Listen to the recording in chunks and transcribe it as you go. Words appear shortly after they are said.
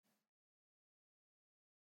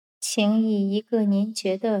请以一个您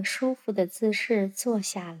觉得舒服的姿势坐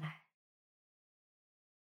下来，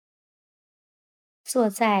坐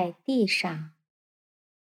在地上，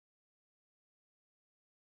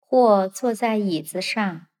或坐在椅子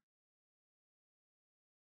上，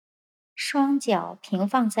双脚平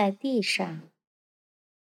放在地上，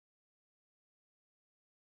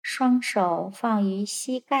双手放于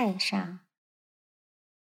膝盖上，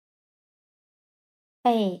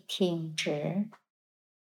背挺直，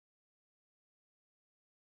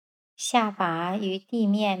下巴与地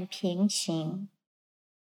面平行。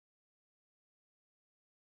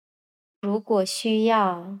如果需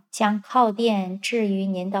要，将靠垫置于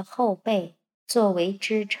您的后背，作为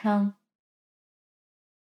支撑。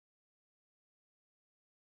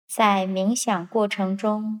在冥想过程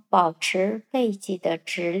中，保持背脊的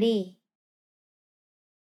直立。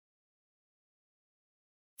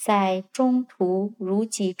在中途如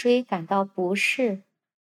脊椎感到不适，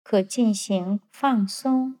可进行放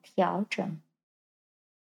松调整。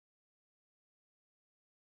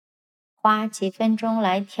花几分钟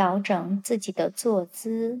来调整自己的坐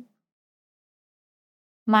姿，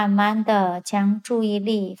慢慢地将注意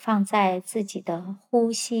力放在自己的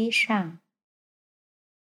呼吸上。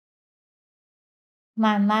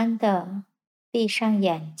慢慢地闭上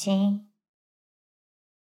眼睛，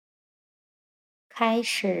开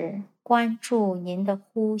始关注您的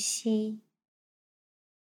呼吸。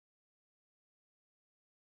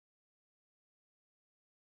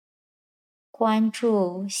关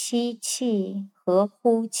注吸气和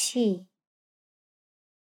呼气。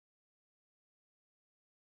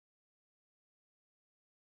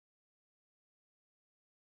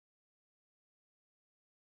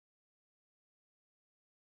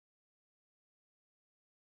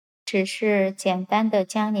只是简单地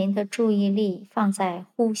将您的注意力放在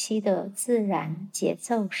呼吸的自然节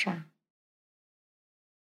奏上。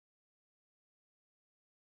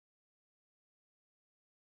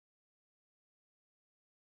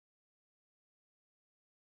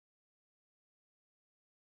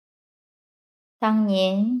当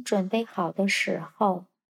您准备好的时候，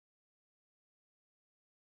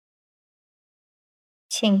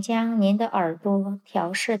请将您的耳朵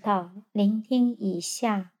调试到聆听以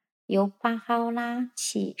下由巴哈欧拉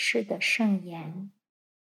启示的圣言。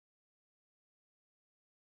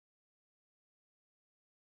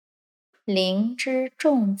灵之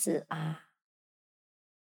众子啊，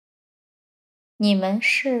你们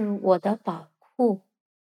是我的宝库，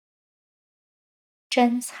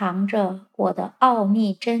珍藏着我的奥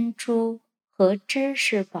秘珍珠和知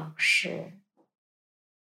识宝石。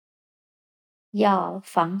要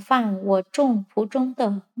防范我众仆中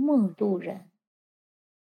的陌路人，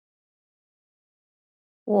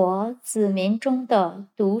我子民中的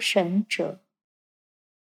独神者，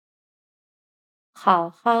好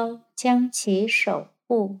好将其守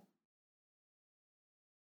护。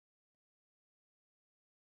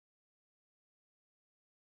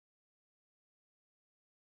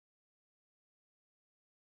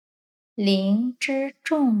灵之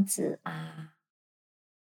众子啊，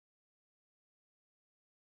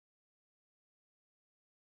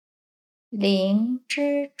灵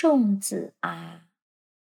之众子啊，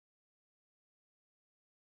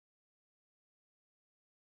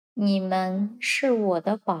你们是我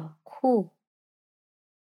的宝库，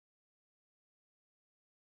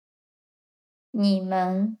你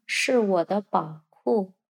们是我的宝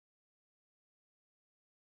库，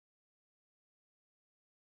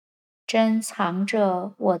珍藏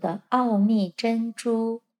着我的奥秘珍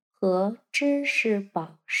珠和知识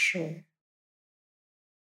宝石。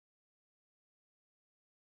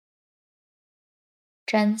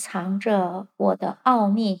珍藏着我的奥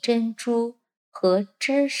秘珍珠和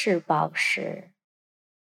知识宝石。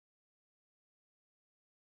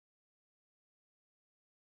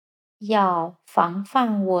要防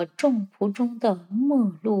范我众仆中的陌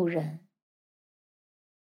路人，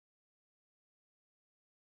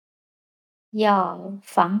要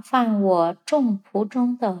防范我众仆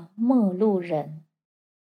中的陌路人。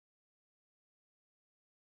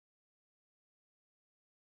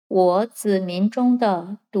我子民中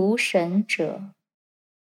的独神者，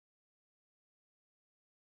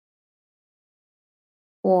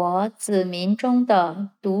我子民中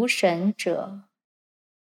的独神者，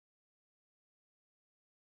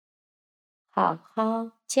好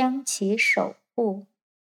好将其守护，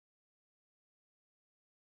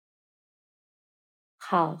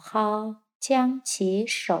好好将其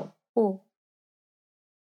守护。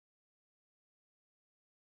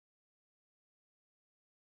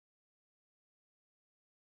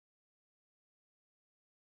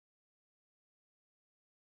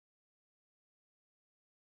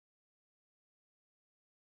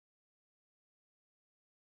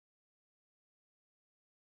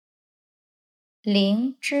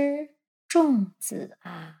灵芝种子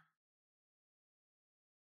啊，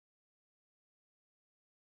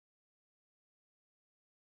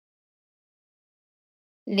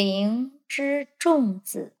灵芝种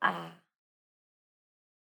子啊，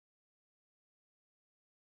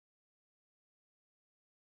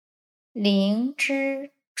灵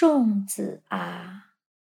芝种子啊，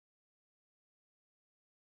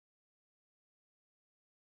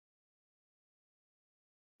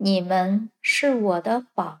你们是我的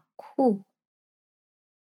宝库，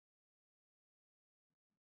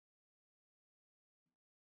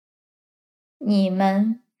你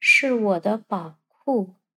们是我的宝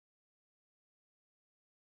库，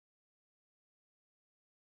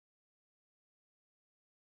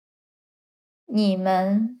你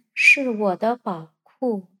们是我的宝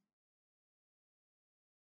库，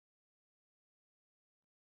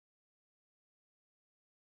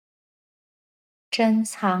珍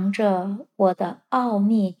藏着我的奥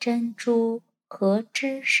秘珍珠和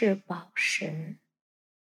知识宝石，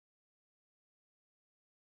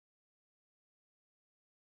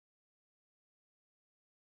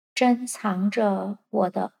珍藏着我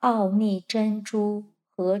的奥秘珍珠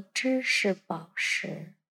和知识宝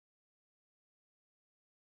石，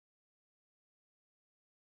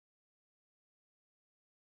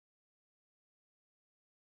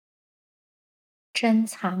珍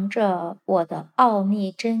藏着我的奥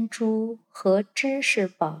秘珍珠和知识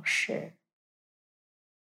宝石，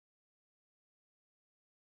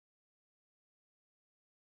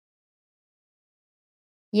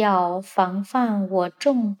要防范我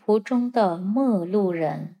众仆中的陌路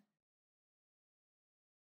人，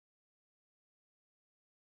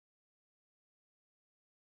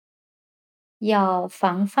要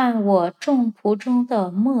防范我众仆中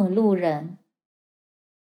的陌路人，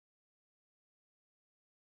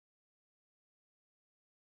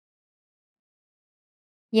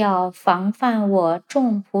要防范我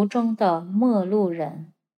众仆中的陌路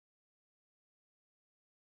人。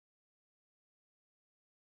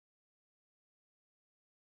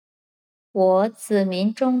我子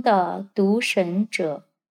民中的独神者，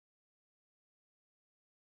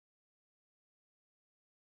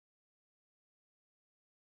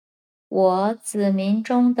我子民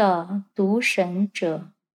中的独神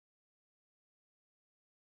者，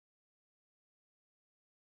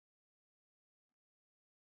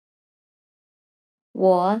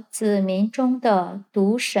我子民中的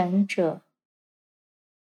独神者，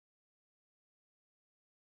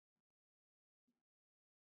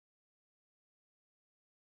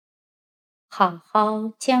好好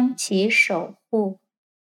将其守护，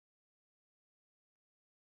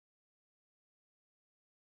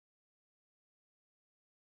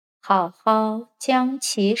好好将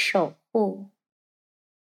其守护，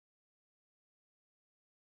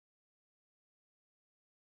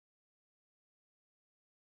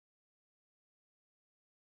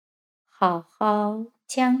好好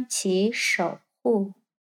将其守护。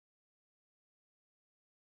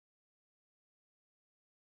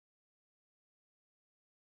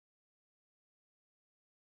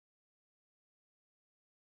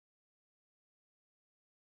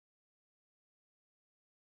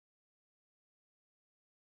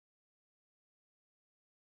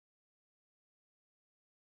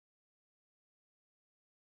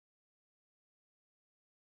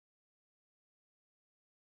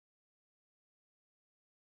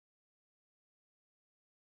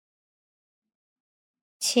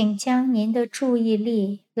请将您的注意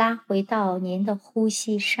力拉回到您的呼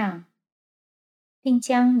吸上，并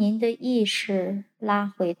将您的意识拉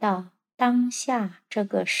回到当下这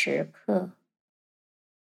个时刻。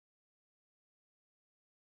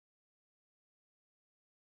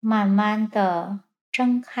慢慢地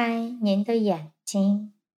睁开您的眼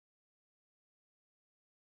睛，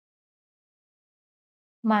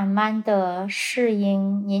慢慢地适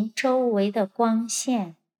应您周围的光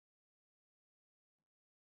线。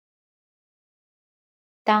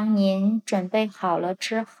当您准备好了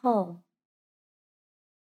之后，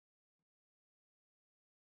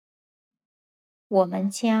我们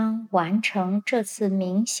将完成这次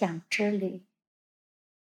冥想之旅。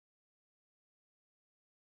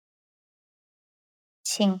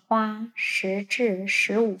请花10至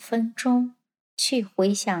15分钟去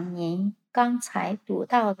回想您刚才读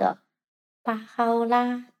到的巴哈欧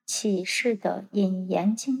拉启示的引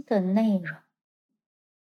言经的内容，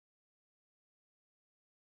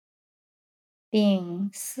并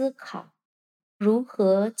思考如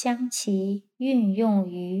何将其运用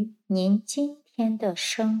于您今天的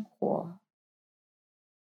生活。